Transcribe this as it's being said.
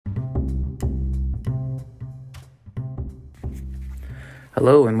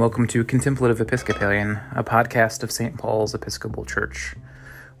Hello and welcome to Contemplative Episcopalian, a podcast of St. Paul's Episcopal Church.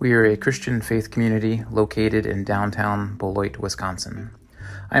 We are a Christian faith community located in downtown Beloit, Wisconsin.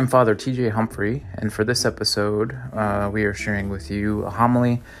 I am Father T.J. Humphrey, and for this episode, we are sharing with you a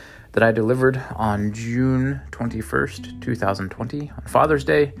homily that I delivered on June 21st, 2020, on Father's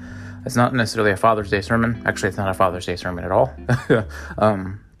Day. It's not necessarily a Father's Day sermon. Actually, it's not a Father's Day sermon at all.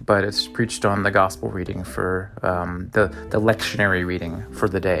 But it's preached on the gospel reading for the lectionary reading for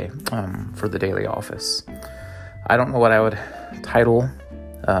the day, for the daily office. I don't know what I would title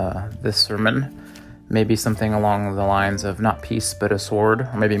this sermon. Maybe something along the lines of not peace but a sword,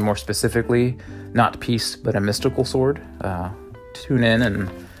 or maybe more specifically, not peace but a mystical sword. Tune in and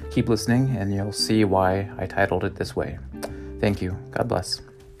keep listening, and you'll see why I titled it this way. Thank you. God bless.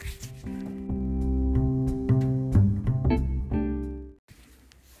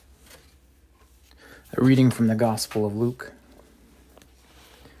 A reading from the Gospel of Luke.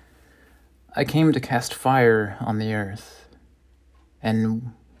 I came to cast fire on the earth,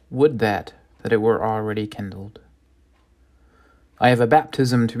 and would that it were already kindled. I have a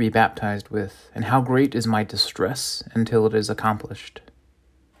baptism to be baptized with, and how great is my distress until it is accomplished.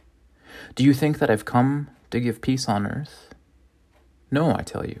 Do you think that I've come to give peace on earth? No, I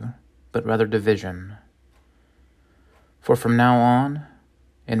tell you, but rather division. For from now on,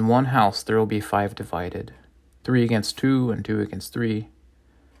 in one house there will be 5 divided, 3 against 2 and 2 against 3.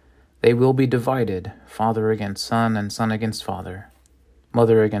 They will be divided, father against son and son against father,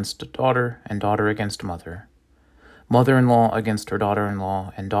 mother against daughter and daughter against mother, mother-in-law against her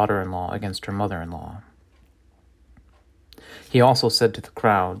daughter-in-law and daughter-in-law against her mother-in-law. He also said to the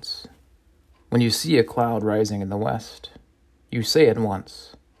crowds, when you see a cloud rising in the west, you say at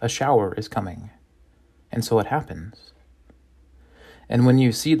once, a shower is coming, and so it happens. And when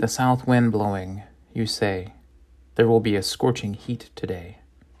you see the south wind blowing, you say, there will be a scorching heat today,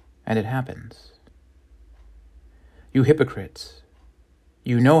 and it happens. You hypocrites,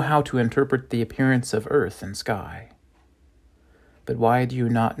 you know how to interpret the appearance of earth and sky, but why do you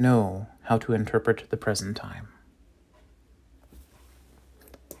not know how to interpret the present time?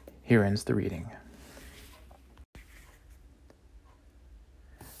 Here ends the reading.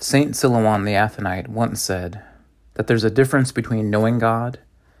 Saint Silouan the Athonite once said that there's a difference between knowing God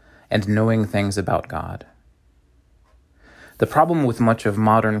and knowing things about God. The problem with much of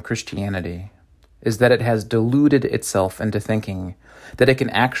modern Christianity is that it has deluded itself into thinking that it can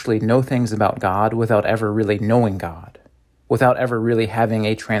actually know things about God without ever really knowing God, without ever really having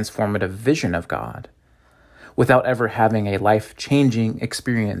a transformative vision of God, without ever having a life-changing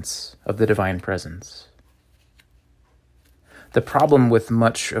experience of the divine presence. The problem with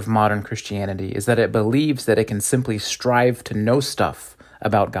much of modern Christianity is that it believes that it can simply strive to know stuff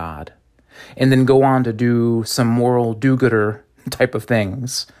about God, and then go on to do some moral do-gooder type of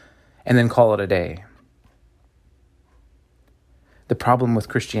things, and then call it a day. The problem with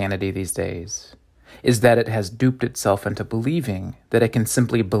Christianity these days is that it has duped itself into believing that it can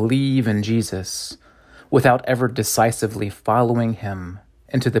simply believe in Jesus without ever decisively following him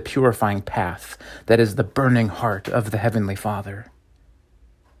into the purifying path that is the burning heart of the Heavenly Father.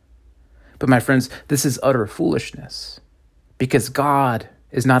 But my friends, this is utter foolishness, because God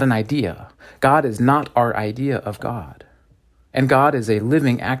is not an idea. God is not our idea of God. And God is a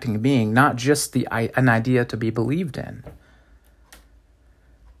living, acting being, not just an idea to be believed in.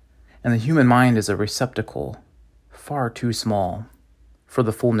 And the human mind is a receptacle far too small for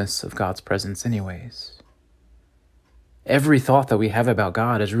the fullness of God's presence anyways. Every thought that we have about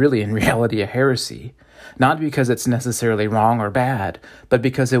God is really in reality a heresy, not because it's necessarily wrong or bad, but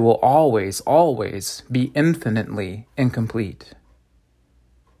because it will always, always be infinitely incomplete.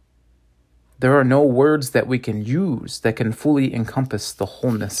 There are no words that we can use that can fully encompass the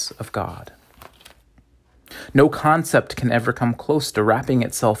wholeness of God. No concept can ever come close to wrapping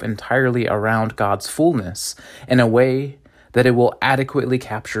itself entirely around God's fullness in a way that it will adequately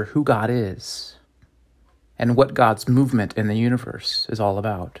capture who God is and what God's movement in the universe is all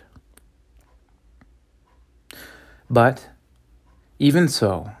about. But, even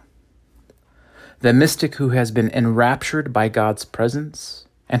so, the mystic who has been enraptured by God's presence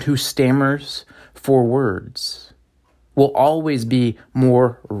and who stammers for words will always be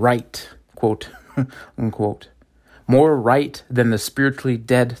more right, quote, unquote, more right than the spiritually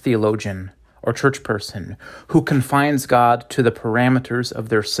dead theologian or church person who confines God to the parameters of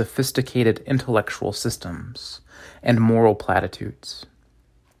their sophisticated intellectual systems and moral platitudes.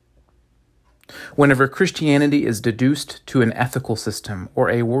 Whenever Christianity is deduced to an ethical system or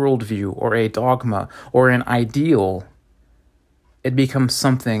a worldview or a dogma or an ideal, it becomes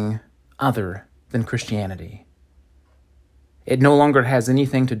something other than Christianity. It no longer has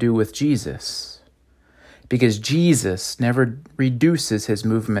anything to do with Jesus, because Jesus never reduces his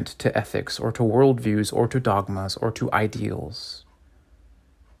movement to ethics or to worldviews or to dogmas or to ideals.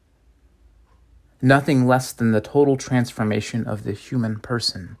 Nothing less than the total transformation of the human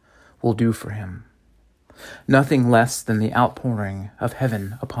person will do for him. Nothing less than the outpouring of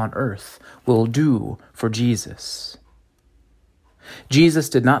heaven upon earth will do for Jesus. Jesus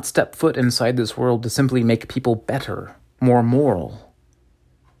did not step foot inside this world to simply make people better, more moral.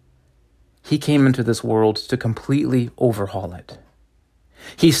 He came into this world to completely overhaul it.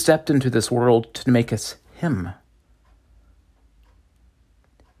 He stepped into this world to make us him,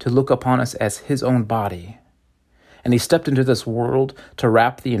 to look upon us as his own body. And he stepped into this world to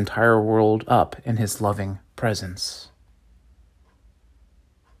wrap the entire world up in his loving presence.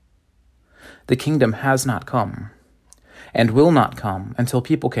 The kingdom has not come and will not come until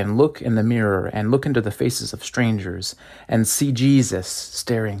people can look in the mirror and look into the faces of strangers and see Jesus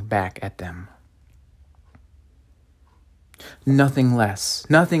staring back at them. Nothing less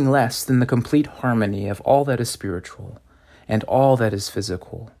than the complete harmony of all that is spiritual and all that is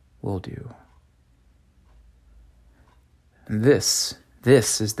physical will do. And this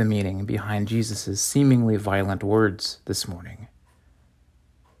is the meaning behind Jesus' seemingly violent words this morning.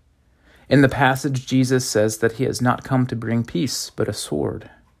 In the passage, Jesus says that he has not come to bring peace, but a sword.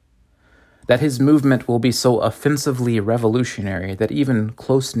 That his movement will be so offensively revolutionary that even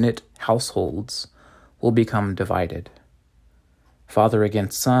close-knit households will become divided. Father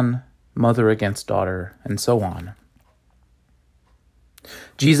against son, mother against daughter, and so on.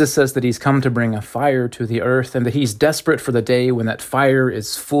 Jesus says that he's come to bring a fire to the earth and that he's desperate for the day when that fire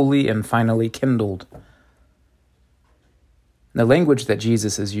is fully and finally kindled. The language that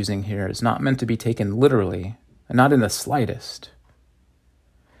Jesus is using here is not meant to be taken literally, and not in the slightest.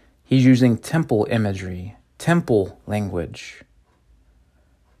 He's using temple imagery, temple language.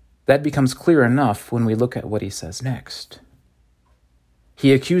 That becomes clear enough when we look at what he says next.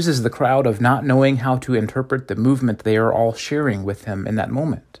 He accuses the crowd of not knowing how to interpret the movement they are all sharing with him in that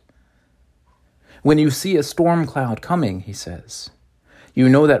moment. When you see a storm cloud coming, he says, you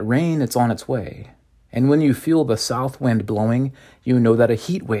know that rain is on its way. And when you feel the south wind blowing, you know that a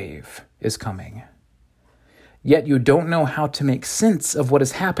heat wave is coming. Yet you don't know how to make sense of what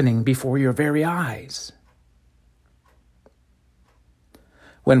is happening before your very eyes.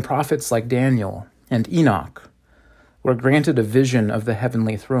 When prophets like Daniel and Enoch were granted a vision of the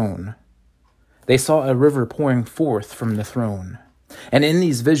heavenly throne, they saw a river pouring forth from the throne. And in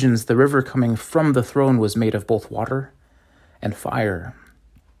these visions, the river coming from the throne was made of both water and fire.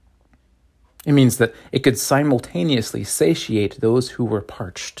 It means that it could simultaneously satiate those who were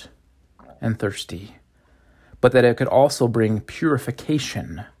parched and thirsty, but that it could also bring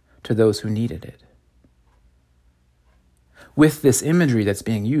purification to those who needed it. With this imagery that's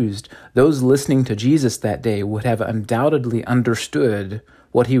being used, those listening to Jesus that day would have undoubtedly understood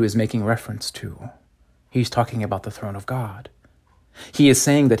what he was making reference to. He's talking about the throne of God. He is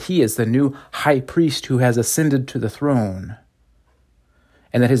saying that he is the new high priest who has ascended to the throne,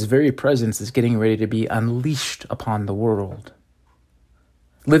 and that his very presence is getting ready to be unleashed upon the world.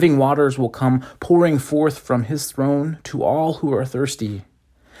 Living waters will come pouring forth from his throne to all who are thirsty,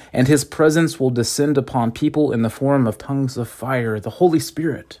 and his presence will descend upon people in the form of tongues of fire, the Holy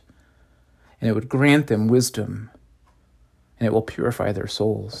Spirit, and it would grant them wisdom, and it will purify their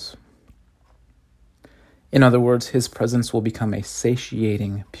souls. In other words, his presence will become a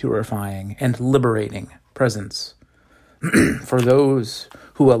satiating, purifying, and liberating presence for those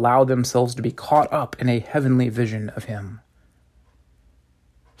who allow themselves to be caught up in a heavenly vision of him.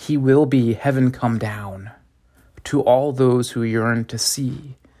 He will be heaven come down to all those who yearn to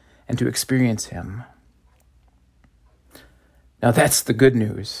see and to experience him. Now that's the good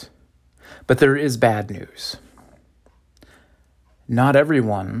news, but there is bad news. Not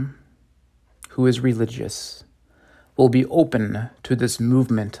everyone who is religious will be open to this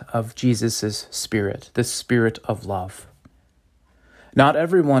movement of Jesus' spirit, this spirit of love. Not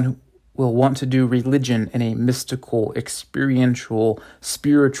everyone will want to do religion in a mystical, experiential,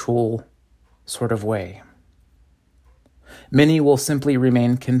 spiritual sort of way. Many will simply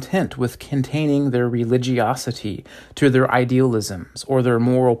remain content with containing their religiosity to their idealisms or their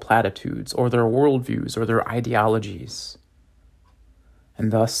moral platitudes or their worldviews or their ideologies.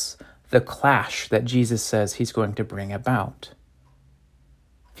 And thus, the clash that Jesus says he's going to bring about.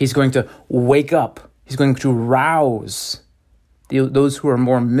 He's going to wake up. He's going to rouse those who are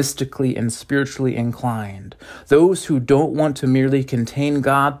more mystically and spiritually inclined, those who don't want to merely contain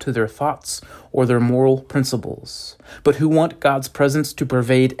God to their thoughts or their moral principles, but who want God's presence to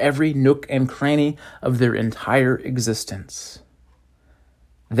pervade every nook and cranny of their entire existence.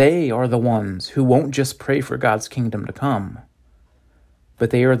 They are the ones who won't just pray for God's kingdom to come, but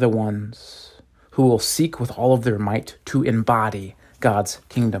they are the ones who will seek with all of their might to embody God's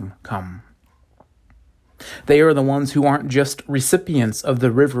kingdom come. They are the ones who aren't just recipients of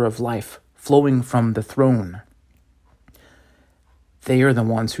the river of life flowing from the throne. They are the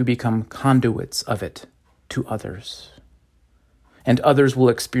ones who become conduits of it to others. And others will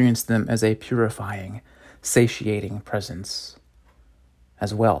experience them as a purifying, satiating presence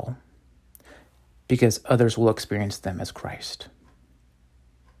as well, because others will experience them as Christ.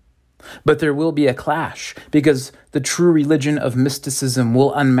 But there will be a clash, because the true religion of mysticism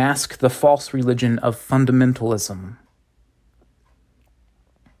will unmask the false religion of fundamentalism.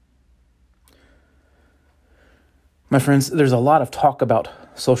 My friends, there's a lot of talk about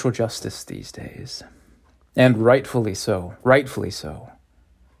social justice these days, and rightfully so, rightfully so.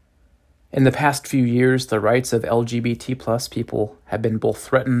 In the past few years, the rights of LGBT+ people have been both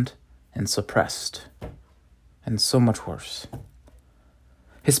threatened and suppressed, and so much worse.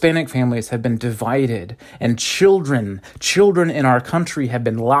 Hispanic families have been divided, and children in our country have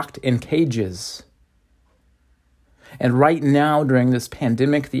been locked in cages. And right now, during this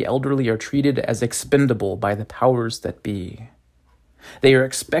pandemic, the elderly are treated as expendable by the powers that be. They are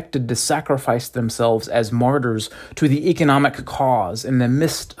expected to sacrifice themselves as martyrs to the economic cause in the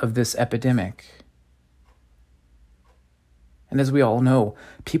midst of this epidemic. And as we all know,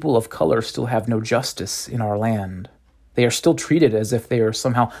 people of color still have no justice in our land. They are still treated as if they are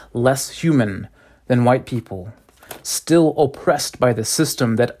somehow less human than white people, still oppressed by the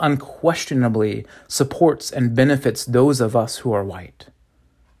system that unquestionably supports and benefits those of us who are white.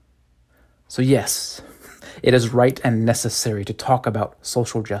 So yes, it is right and necessary to talk about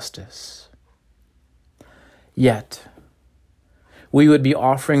social justice. Yet, we would be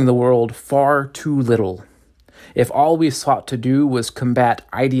offering the world far too little if all we sought to do was combat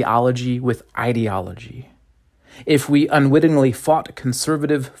ideology with ideology. If we unwittingly fought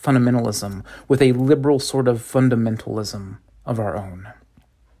conservative fundamentalism with a liberal sort of fundamentalism of our own.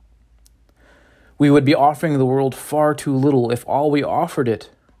 We would be offering the world far too little if all we offered it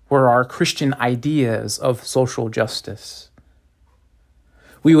were our Christian ideas of social justice.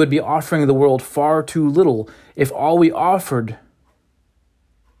 We would be offering the world far too little if we offered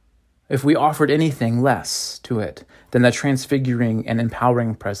anything less to it than the transfiguring and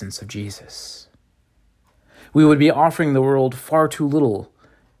empowering presence of Jesus. We would be offering the world far too little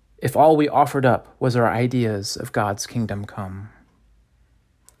if all we offered up was our ideas of God's kingdom come.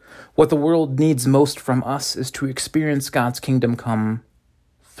 What the world needs most from us is to experience God's kingdom come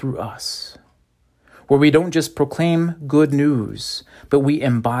through us, where we don't just proclaim good news, but we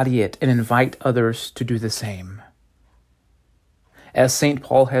embody it and invite others to do the same. As St.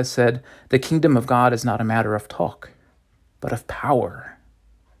 Paul has said, the kingdom of God is not a matter of talk, but of power.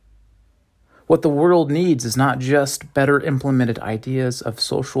 What the world needs is not just better implemented ideas of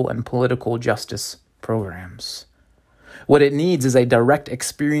social and political justice programs. What it needs is a direct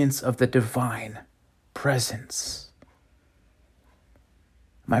experience of the divine presence.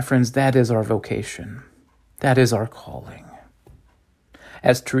 My friends, that is our vocation. That is our calling.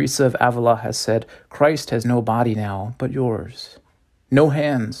 As Teresa of Avila has said, Christ has no body now but yours. No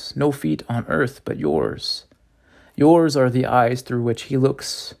hands, no feet on earth but yours. Yours are the eyes through which he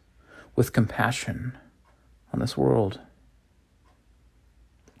looks with compassion on this world.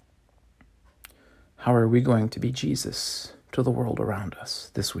 How are we going to be Jesus to the world around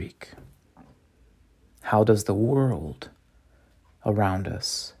us this week? How does the world around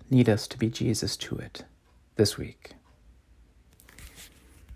us need us to be Jesus to it this week?